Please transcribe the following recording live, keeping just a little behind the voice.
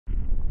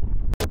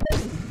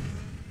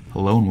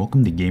Hello and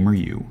welcome to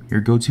GamerU,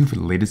 your go-to for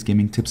the latest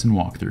gaming tips and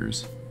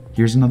walkthroughs.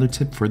 Here's another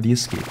tip for the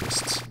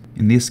Escapists.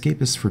 In the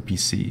Escapists for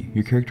PC,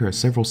 your character has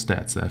several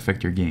stats that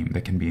affect your game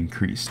that can be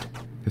increased.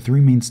 The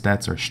three main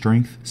stats are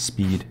Strength,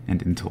 Speed,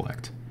 and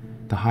Intellect.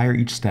 The higher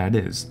each stat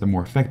is, the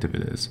more effective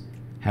it is.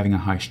 Having a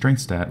high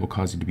Strength stat will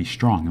cause you to be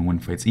strong and win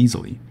fights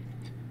easily.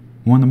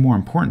 One of the more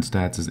important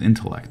stats is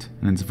Intellect,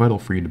 and it's vital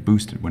for you to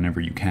boost it whenever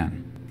you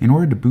can. In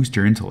order to boost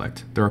your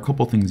Intellect, there are a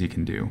couple things you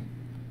can do.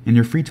 In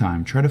your free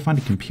time, try to find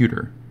a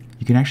computer.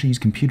 You can actually use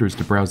computers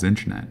to browse the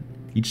internet.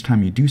 Each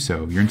time you do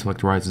so, your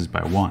intellect rises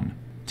by 1.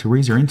 To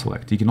raise your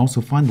intellect, you can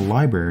also find the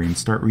library and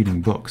start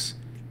reading books.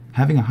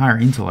 Having a higher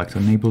intellect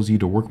enables you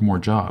to work more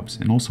jobs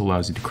and also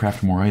allows you to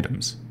craft more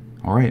items.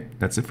 Alright,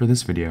 that's it for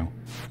this video.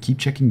 Keep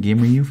checking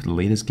GamerU for the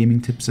latest gaming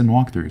tips and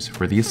walkthroughs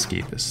for the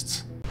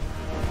Escapists.